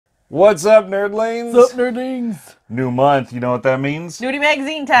What's up, nerdlings? What's up, nerdlings? New month, you know what that means? Nudie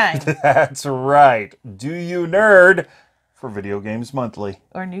magazine time. That's right. Do you nerd for Video Games Monthly?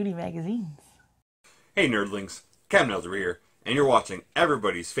 Or nudie magazines. Hey, nerdlings. Kevin Elder here, and you're watching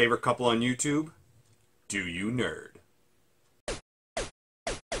everybody's favorite couple on YouTube, Do You Nerd?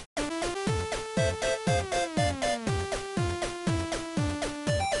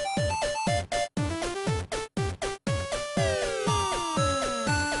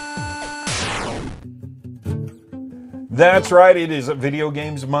 That's right, it is Video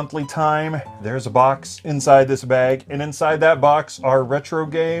Games Monthly time. There's a box inside this bag, and inside that box are retro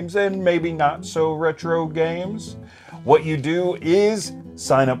games and maybe not so retro games. What you do is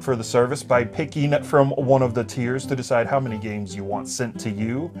sign up for the service by picking from one of the tiers to decide how many games you want sent to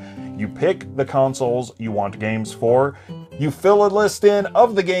you. You pick the consoles you want games for. You fill a list in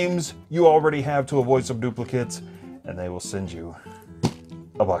of the games you already have to avoid some duplicates, and they will send you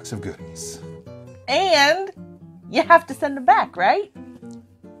a box of goodies. And you have to send them back, right?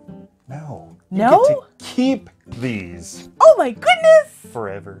 No. No? You get to keep these. Oh my goodness!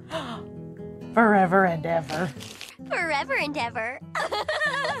 Forever. Forever and ever. Forever and ever.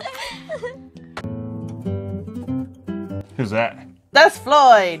 Who's that? That's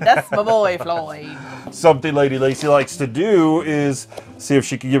Floyd. That's my boy, Floyd. Something Lady Lacey likes to do is see if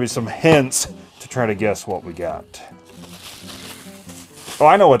she can give me some hints to try to guess what we got. Oh,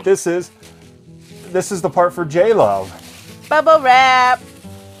 I know what this is. This is the part for J-Love. Bubble wrap.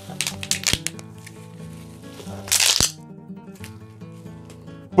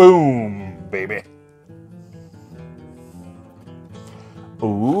 Boom, baby.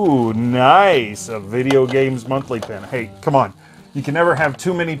 Ooh, nice. A Video Games Monthly pin. Hey, come on. You can never have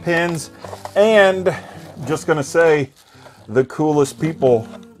too many pins. And, just gonna say, the coolest people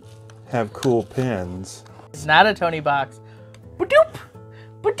have cool pins. It's not a Tony box. Ba-doop.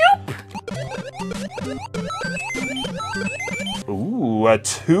 Ba-doop. Ooh, a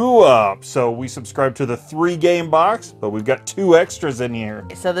 2-up. So we subscribe to the 3-game box, but we've got 2 extras in here.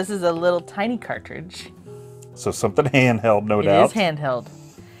 So this is a little tiny cartridge. So something handheld, no doubt. It is handheld.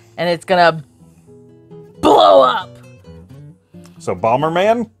 And it's gonna blow up. So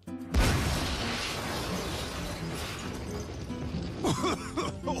Bomberman?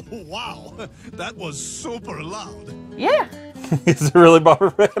 Oh, wow, that was super loud. Yeah. Is it really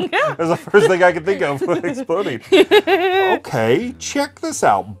Bomberman? Yeah. That's the first thing I could think of exploding. Okay, check this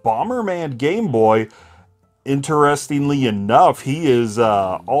out. Bomberman Game Boy. Interestingly enough, he is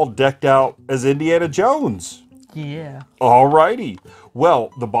all decked out as Indiana Jones. Yeah. Alrighty.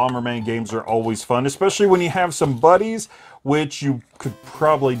 Well, the Bomberman games are always fun, especially when you have some buddies, which you could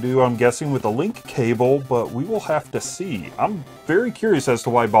probably do, I'm guessing, with a link cable, but we will have to see. I'm very curious as to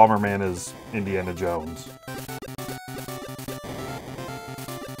why Bomberman is Indiana Jones.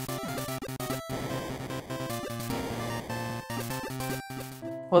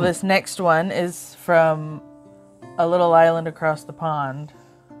 Well, this next one is from a little island across the pond.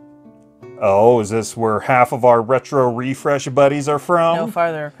 Oh, is this where half of our retro refresh buddies are from? No,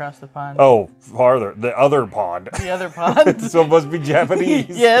 farther across the pond. Oh, farther. The other pond. The other pond. So it must be Japanese.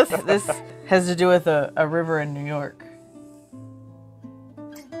 Yes, this has to do with a river in New York.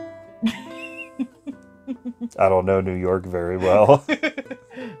 I don't know New York very well.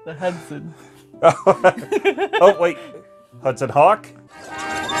 The Hudson. Oh, wait. Hudson Hawk?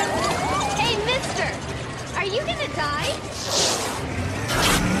 Hey, mister! Are you gonna die?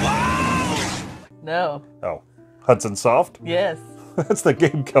 No. Oh, Hudson Soft? Yes. That's the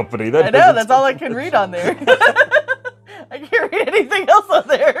game company. I know, that's all I can read on there. I can't read anything else on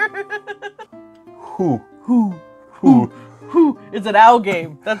there. Who? It's an owl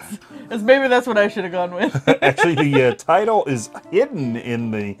game. Maybe that's what I should have gone with. Actually, the title is hidden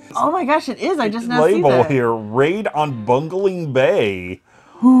in the Oh my gosh, it is. I just now see label that. here. Raid on Bungling Bay.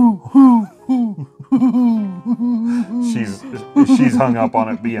 She's hung up on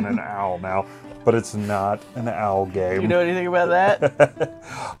it being an owl now, but it's not an owl game. You know anything about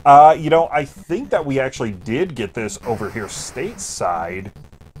that? You know, I think that we actually did get this over here stateside,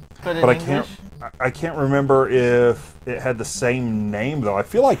 But I can't remember if it had the same name though. I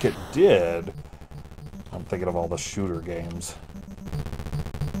feel like it did. I'm thinking of all the shooter games.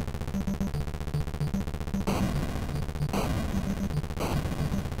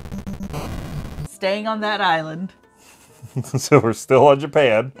 Staying on that island. So we're still on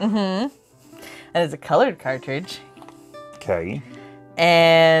Japan. And it's a colored cartridge. Okay.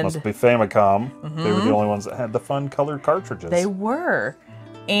 And Must be Famicom. They were the only ones that had the fun colored cartridges. they were.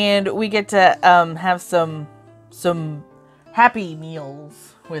 And we get to have some Happy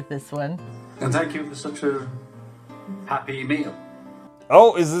Meals with this one. And thank you for such a happy meal.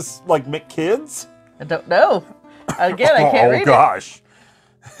 Oh, is this like McKids? I don't know. Again, I can't read Oh gosh.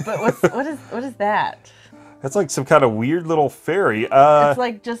 it. But what is that? That's like some kind of weird little fairy. It's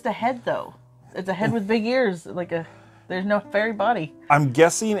like just a head though. It's a head with big ears, there's no fairy body. I'm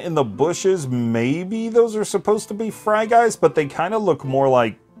guessing in the bushes, maybe those are supposed to be Fry Guys, but they kind of look more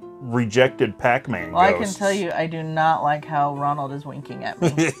like rejected Pac-Man Well, ghosts. I can tell you, I do not like how Ronald is winking at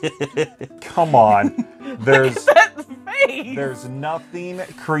me. Come on. There's That face! there's nothing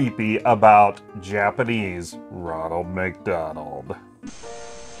creepy about Japanese Ronald McDonald.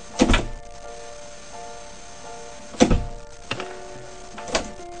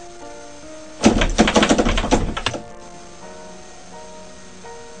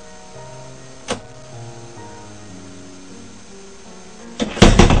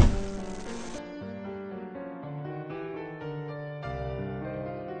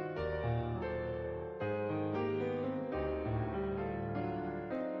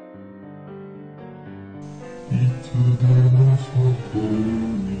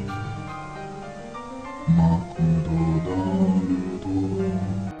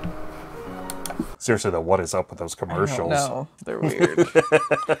 Seriously though, what is up with those commercials? No, they're weird.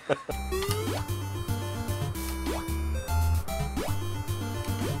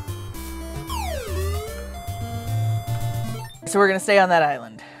 So we're gonna stay on that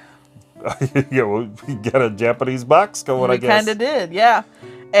island. Yeah, we got a Japanese box going, I We guess. kind of did, yeah.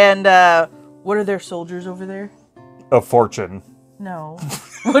 And what are their soldiers over there? A fortune. No.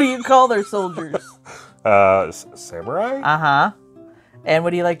 What do you call their soldiers? Samurai? Uh-huh. And what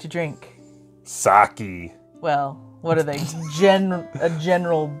do you like to drink? Sake. Well, what are they? A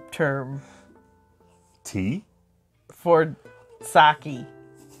general term Tea? for sake.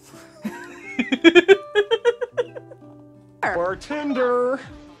 Bartender.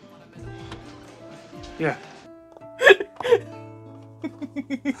 Yeah.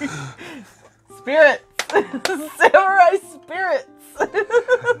 Spirits! Samurai spirits!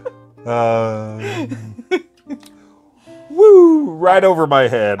 Woo! Right over my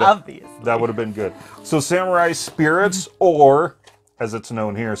head. Obvious. That would have been good. So Samurai Spirits, or as it's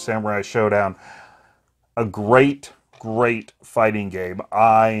known here, Samurai Showdown. A great, great fighting game.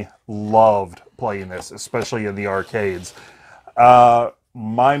 I loved playing this, especially in the arcades.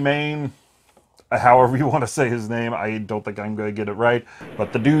 My main, however you want to say his name, I don't think I'm going to get it right,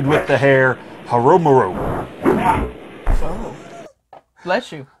 but the dude with the hair, Harumaru. Oh.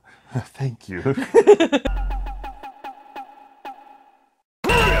 Bless you. Thank you.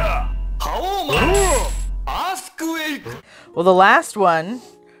 Well, the last one,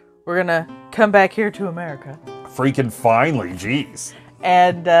 we're gonna come back here to America. Freaking finally, jeez.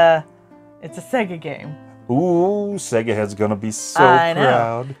 And it's a Sega game. Ooh, Sega Head's gonna be so I know.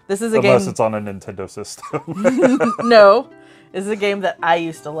 proud. This is a Unless game. it's on a Nintendo system. No, this is a game that I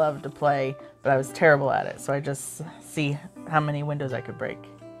used to love to play, but I was terrible at it. So I just see how many windows I could break.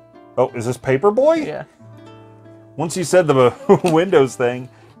 Oh, is this Paperboy? Yeah. Once you said the Windows thing,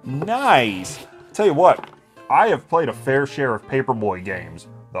 nice. Tell you what, I have played a fair share of Paperboy games.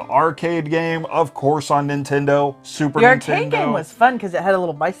 The arcade game, of course, on Nintendo, Super The Nintendo. arcade game was fun because it had a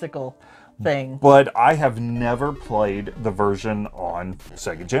little bicycle thing. But I have never played the version on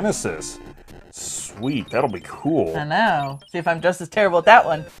Sega Genesis. Sweet, that'll be cool. I know. See if I'm just as terrible at that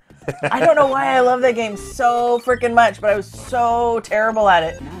one. I don't know why I love that game so freaking much, but I was so terrible at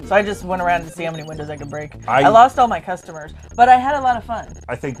it. So I just went around to see how many windows I could break. I lost all my customers, but I had a lot of fun.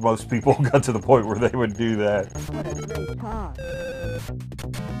 I think most people got to the point where they would do that.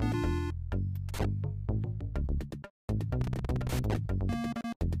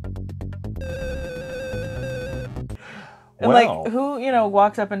 And Wow. like, who,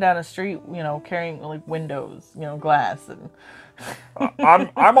 walks up and down a street, carrying like windows, glass and...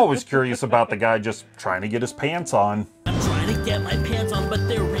 I'm always curious about the guy just trying to get his pants on. I'm trying to get my pants on, but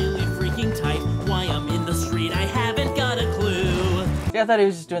they're really freaking tight. Why I'm in the street, I haven't got a clue. See, I thought he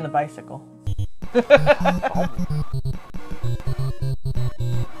was just doing the bicycle.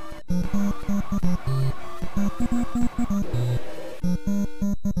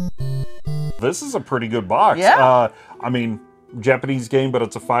 This is a pretty good box. Yeah. I mean, Japanese game, but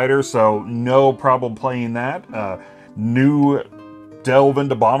it's a fighter, so no problem playing that. New delve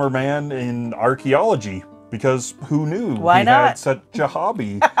into Bomberman in archaeology, because who knew Why he not? had such a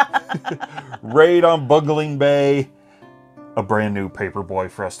hobby. Raid on Bungling Bay, a brand new Paperboy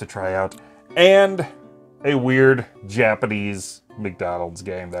for us to try out, and a weird Japanese McDonald's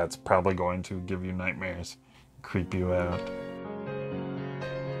game that's probably going to give you nightmares, creep you out.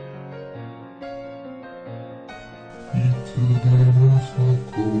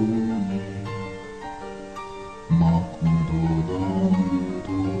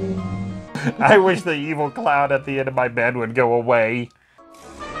 I wish the evil cloud at the end of my bed would go away.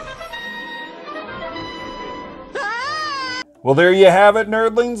 Well, there you have it,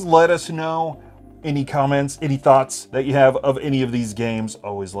 nerdlings. Let us know any comments, any thoughts that you have of any of these games.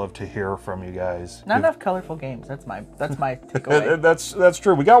 Always love to hear from you guys. Not enough colorful games. That's my takeaway. That's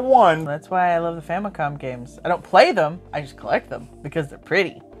true. We got one. That's why I love the Famicom games. I don't play them. I just collect them because they're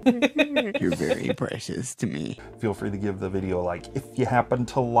pretty. You're very precious to me. Feel free to give the video a like if you happen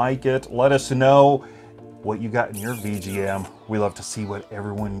to like it. Let us know what you got in your VGM. We love to see what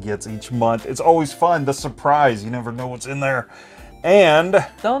everyone gets each month. It's always fun, the surprise. You never know what's in there. And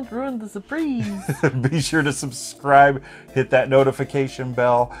don't ruin the surprise. Be sure to subscribe, hit that notification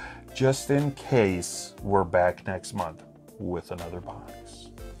bell, just in case we're back next month with another box.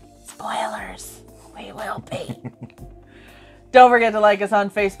 Spoilers, we will be. Don't forget to like us on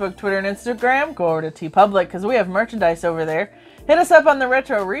Facebook, Twitter, and Instagram. Go over to TeePublic because we have merchandise over there. Hit us up on the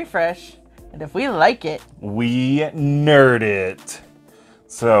Retro Refresh. And if we like it, we nerd it.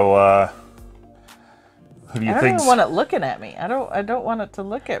 So, who do you think? I don't even want it looking at me. I don't want it to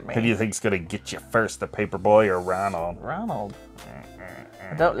look at me. Who do you think's gonna get you first, the Paperboy or Ronald? Ronald.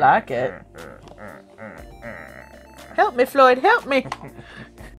 I don't like it. Help me, Floyd. Help me.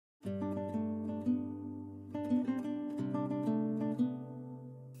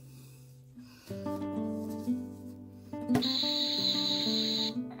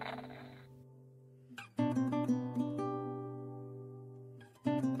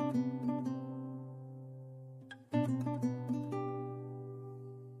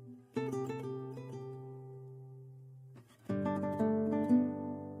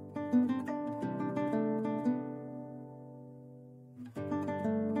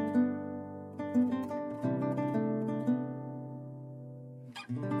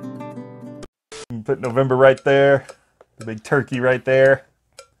 Put November right there. The big turkey right there.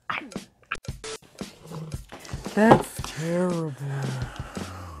 That's terrible.